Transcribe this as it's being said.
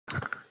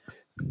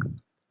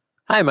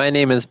Hi, my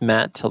name is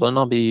Matt Tilden.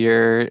 I'll be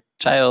your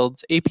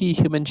child's AP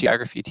Human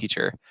Geography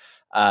teacher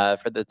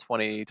for the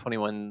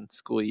 2021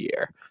 school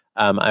year.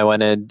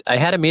 I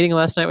had a meeting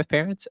last night with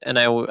parents, and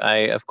I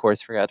of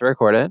course forgot to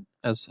record it,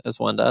 as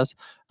one does.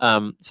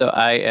 So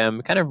I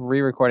am kind of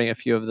re-recording a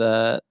few of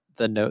the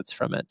notes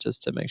from it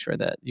just to make sure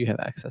that you have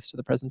access to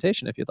the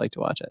presentation if you'd like to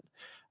watch it.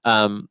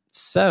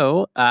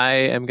 So I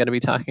am going to be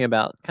talking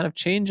about kind of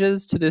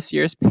changes to this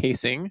year's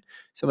pacing.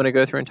 So I'm going to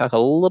go through and talk a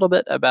little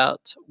bit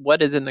about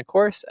what is in the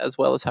course, as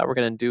well as how we're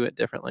going to do it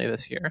differently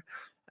this year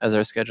as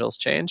our schedule's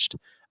changed.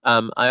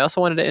 I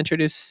also wanted to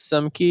introduce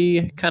some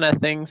key kind of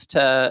things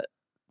to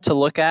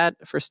look at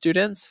for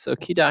students. So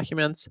key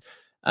documents,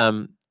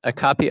 a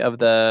copy of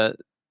the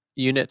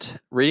unit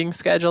reading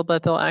schedule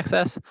that they'll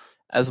access,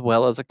 as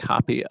well as a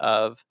copy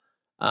of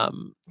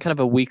kind of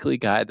a weekly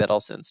guide that I'll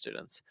send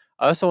students.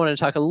 I also wanted to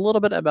talk a little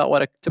bit about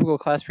what a typical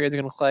class period is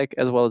going to look like,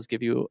 as well as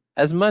give you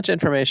as much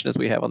information as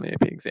we have on the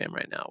AP exam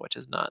right now, which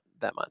is not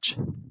that much.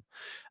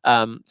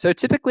 So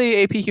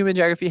typically AP Human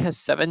Geography has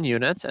 7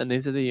 units, and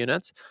these are the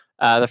units.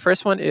 The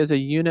first one is a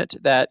unit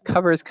that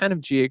covers kind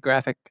of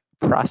geographic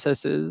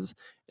processes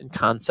and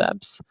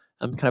concepts,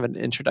 kind of an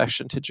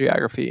introduction to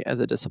geography as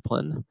a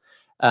discipline.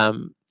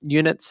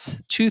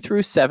 Units 2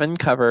 through 7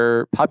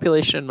 cover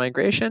population and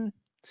migration,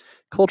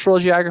 cultural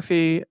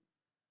geography,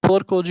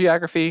 political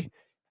geography,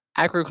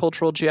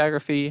 agricultural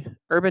geography,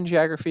 urban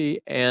geography,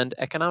 and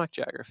economic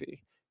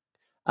geography.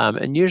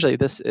 And usually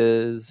this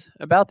is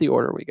about the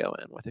order we go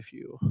in with a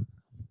few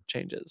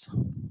changes.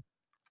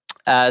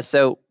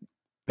 So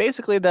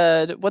basically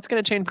what's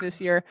going to change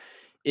this year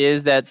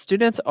is that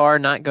students are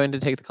not going to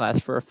take the class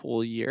for a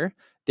full year.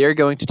 They're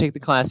going to take the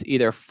class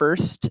either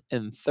first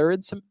and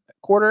third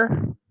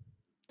quarter.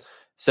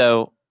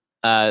 So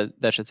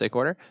that should say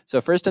quarter.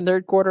 So first and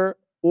third quarter,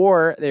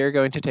 or they're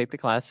going to take the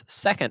class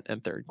second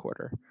and third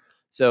quarter.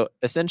 So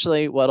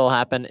essentially what will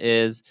happen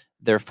is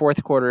their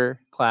fourth quarter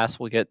class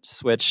will get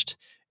switched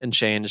and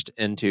changed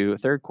into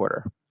third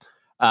quarter.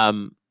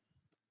 And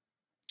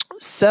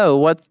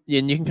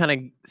you can kind of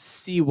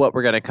see what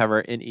we're going to cover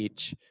in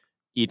each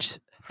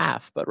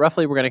half, but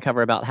roughly we're going to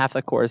cover about half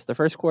the course the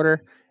first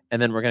quarter, and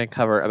then we're going to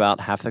cover about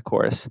half the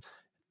course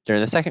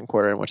during the second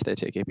quarter in which they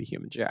take AP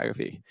Human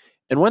Geography.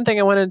 And one thing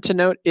I wanted to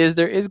note is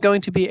there is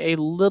going to be a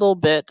little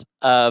bit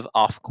of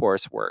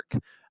off-course work.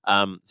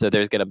 So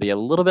there's going to be a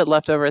little bit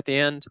left over at the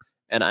end,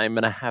 and I'm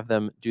going to have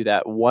them do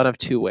that one of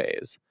two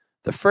ways.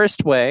 The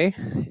first way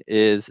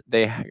is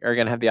they are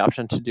going to have the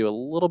option to do a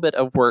little bit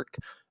of work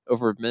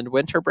over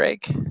midwinter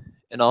break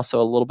and also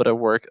a little bit of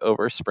work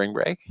over spring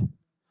break.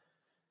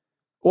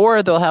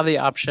 Or they'll have the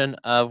option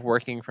of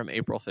working from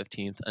April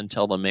 15th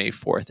until the May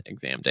 4th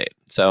exam date.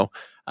 So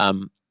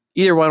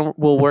either one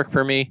will work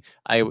for me.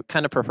 I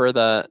kind of prefer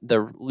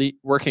the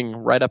working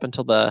right up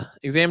until the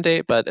exam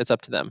date, but it's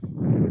up to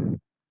them.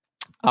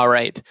 All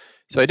right.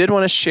 So I did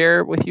want to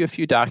share with you a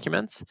few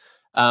documents.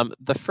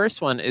 The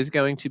first one is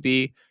going to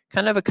be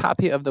kind of a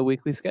copy of the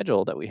weekly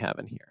schedule that we have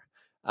in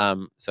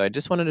here. So I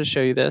just wanted to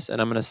show you this,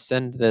 and I'm going to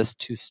send this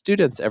to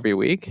students every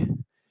week.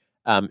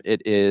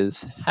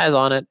 It has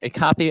on it a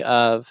copy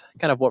of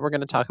kind of what we're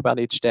going to talk about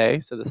each day,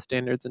 so the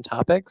standards and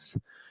topics,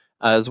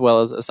 as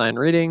well as assigned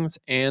readings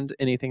and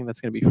anything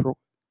that's going to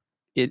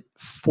be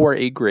for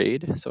a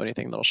grade, so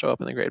anything that'll show up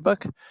in the grade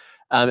book.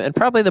 And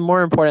probably the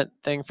more important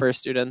thing for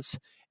students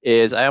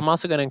is I am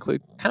also going to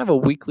include kind of a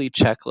weekly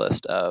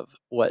checklist of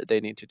what they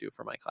need to do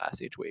for my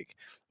class each week,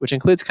 which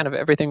includes kind of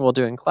everything we'll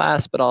do in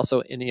class, but also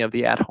any of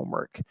the at-home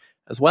work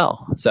as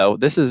well. So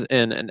this is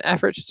in an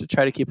effort to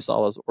try to keep us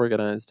all as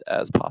organized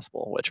as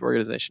possible, which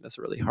organization is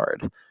a really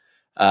hard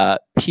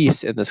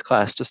piece in this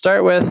class to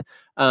start with,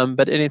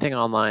 but anything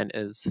online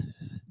is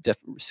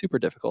super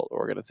difficult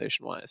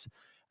organization-wise.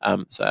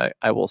 So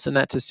I will send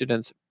that to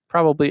students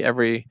probably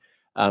every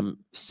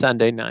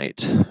Sunday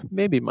night,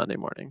 maybe Monday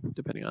morning,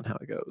 depending on how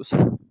it goes.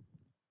 All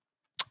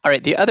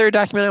right, the other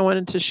document I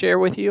wanted to share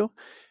with you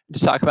to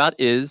talk about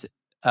is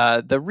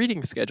the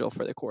reading schedule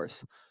for the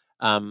course.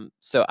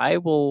 So I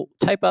will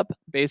type up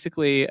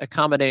basically a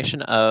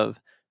combination of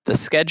the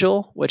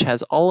schedule, which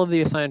has all of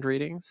the assigned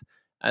readings,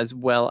 as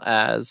well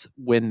as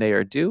when they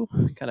are due,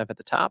 kind of at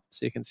the top.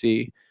 So you can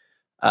see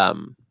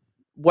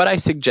what I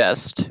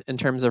suggest in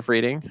terms of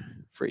reading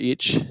for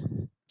each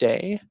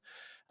day.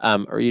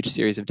 Or each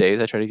series of days.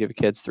 I try to give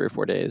kids 3 or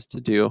 4 days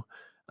to do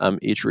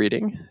each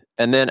reading.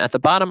 And then at the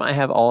bottom, I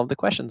have all of the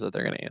questions that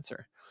they're going to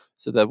answer.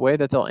 So the way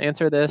that they'll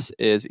answer this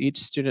is each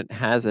student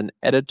has an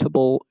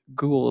editable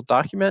Google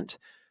document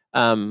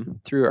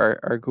through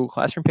our Google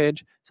Classroom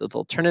page. So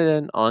they'll turn it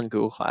in on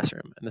Google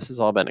Classroom. And this has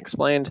all been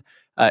explained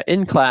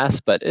in class,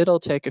 but it'll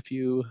take a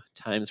few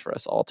times for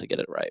us all to get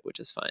it right,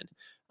 which is fine.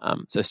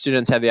 So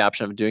students have the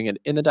option of doing it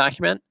in the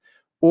document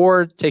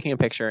or taking a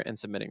picture and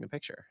submitting the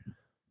picture.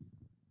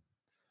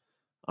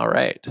 All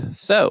right,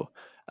 so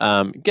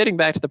getting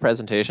back to the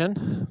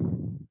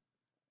presentation.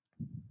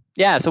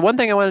 Yeah, so one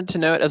thing I wanted to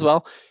note as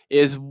well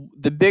is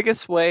the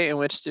biggest way in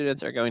which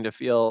students are going to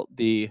feel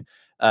the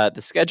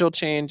schedule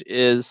change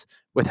is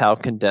with how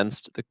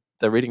condensed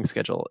the reading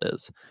schedule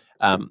is.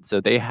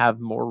 So they have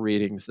more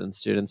readings than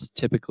students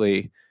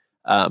typically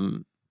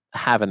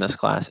have in this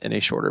class in a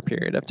shorter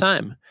period of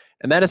time.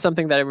 And that is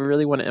something that I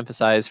really want to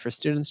emphasize for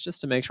students, just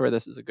to make sure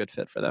this is a good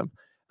fit for them,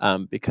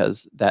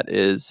 because that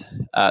is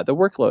the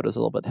workload is a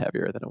little bit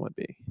heavier than it would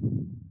be.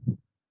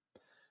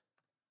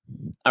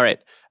 All right.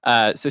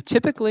 So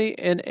typically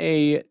in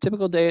a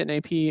typical day in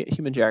AP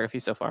Human Geography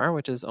so far,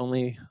 which is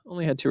only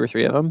had 2 or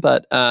 3 of them,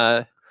 but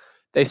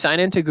they sign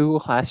into Google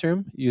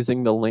Classroom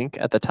using the link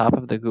at the top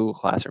of the Google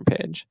Classroom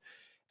page.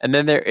 And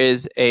then there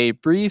is a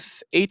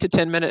brief 8 to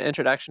 10 minute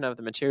introduction of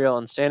the material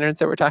and standards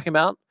that we're talking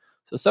about.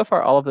 So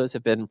far, all of those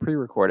have been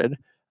pre-recorded,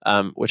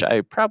 which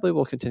I probably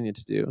will continue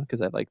to do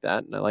because I like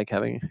that. And I like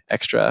having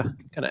extra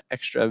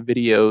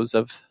videos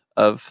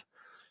of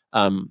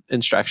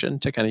instruction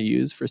to kind of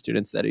use for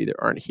students that either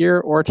aren't here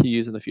or to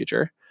use in the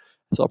future.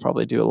 So I'll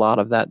probably do a lot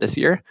of that this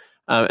year.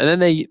 And then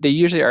they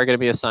usually are going to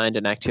be assigned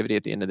an activity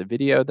at the end of the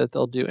video that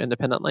they'll do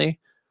independently.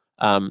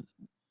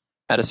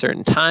 At a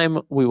certain time,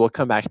 we will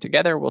come back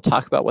together. We'll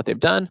talk about what they've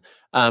done.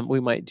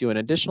 We might do an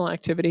additional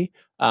activity,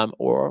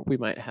 or we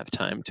might have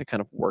time to kind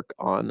of work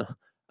on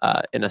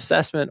an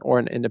assessment or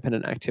an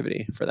independent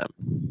activity for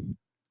them.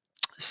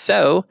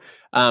 So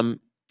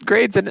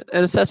grades and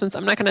assessments,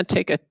 I'm not going to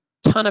take a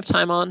ton of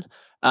time on.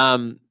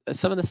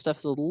 Some of the stuff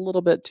is a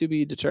little bit to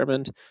be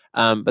determined,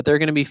 but there are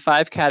going to be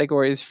 5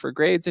 categories for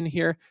grades in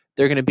here.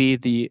 They're going to be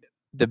the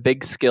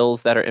big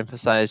skills that are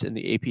emphasized in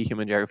the AP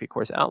Human Geography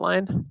course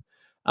outline,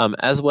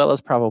 as well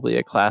as probably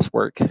a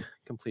classwork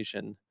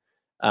completion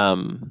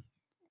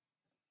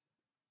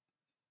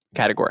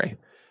category.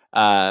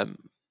 And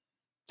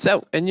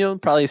you'll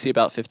probably see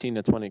about 15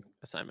 to 20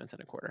 assignments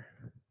in a quarter.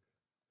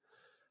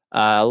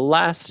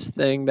 Last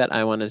thing that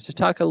I wanted to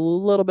talk a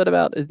little bit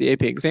about is the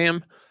AP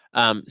exam.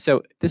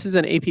 So this is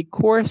an AP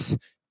course,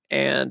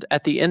 and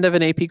at the end of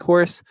an AP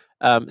course,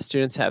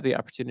 students have the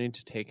opportunity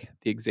to take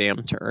the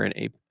exam to earn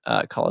a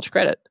college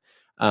credit.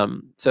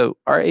 So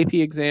our AP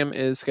exam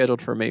is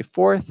scheduled for May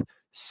 4th.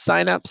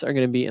 Sign-ups are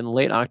going to be in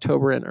late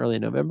October and early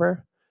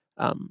November.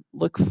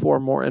 Look for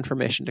more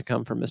information to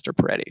come from Mr.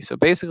 Peretti. So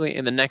basically,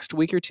 in the next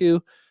week or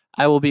 2,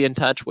 I will be in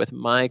touch with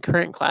my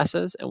current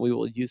classes, and we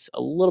will use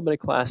a little bit of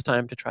class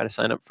time to try to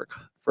sign up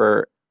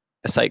for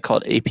a site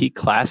called AP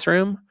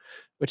Classroom,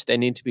 which they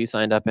need to be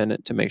signed up in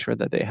to make sure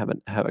that they have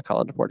a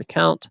College Board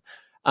account.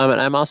 And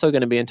I'm also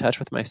going to be in touch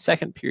with my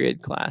second quarter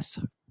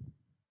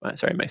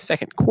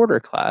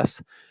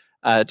class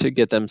to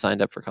get them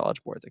signed up for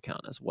College Board's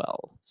account as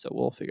well. So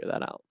we'll figure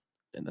that out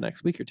in the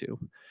next week or 2.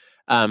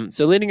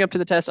 So leading up to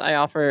the test, I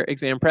offer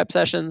exam prep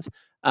sessions.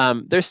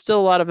 There's still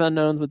a lot of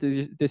unknowns with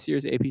this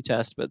year's AP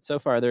test, but so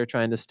far they're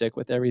trying to stick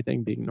with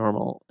everything being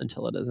normal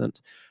until it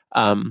isn't.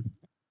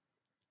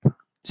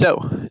 So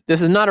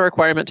this is not a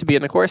requirement to be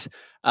in the course,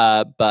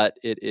 but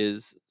it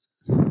is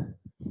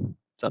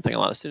something a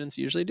lot of students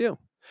usually do.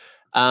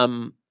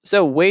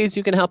 So ways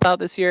you can help out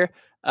this year.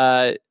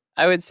 I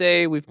would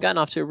say we've gotten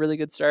off to a really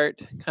good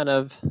start, kind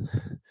of.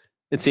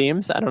 It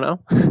seems, I don't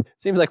know.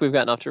 Seems like we've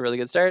gotten off to a really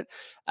good start.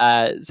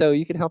 So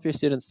you can help your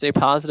students stay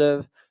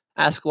positive,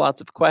 ask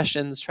lots of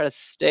questions, try to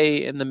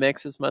stay in the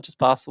mix as much as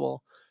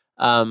possible.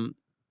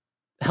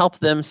 Help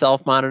them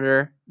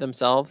self-monitor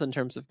themselves in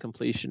terms of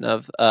completion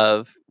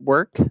of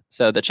work.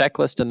 So the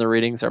checklist and the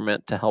readings are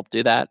meant to help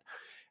do that.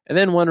 And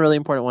then one really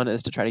important one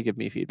is to try to give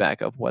me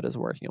feedback of what is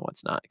working and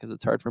what's not, because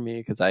it's hard for me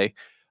because I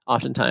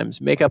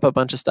oftentimes make up a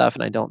bunch of stuff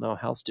and I don't know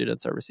how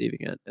students are receiving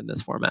it in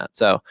this format.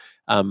 So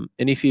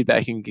any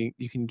feedback you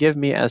can give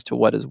me as to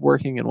what is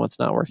working and what's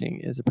not working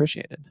is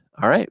appreciated.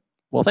 All right.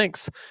 Well,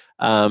 thanks.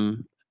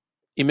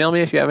 Email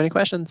me if you have any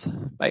questions.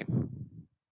 Bye.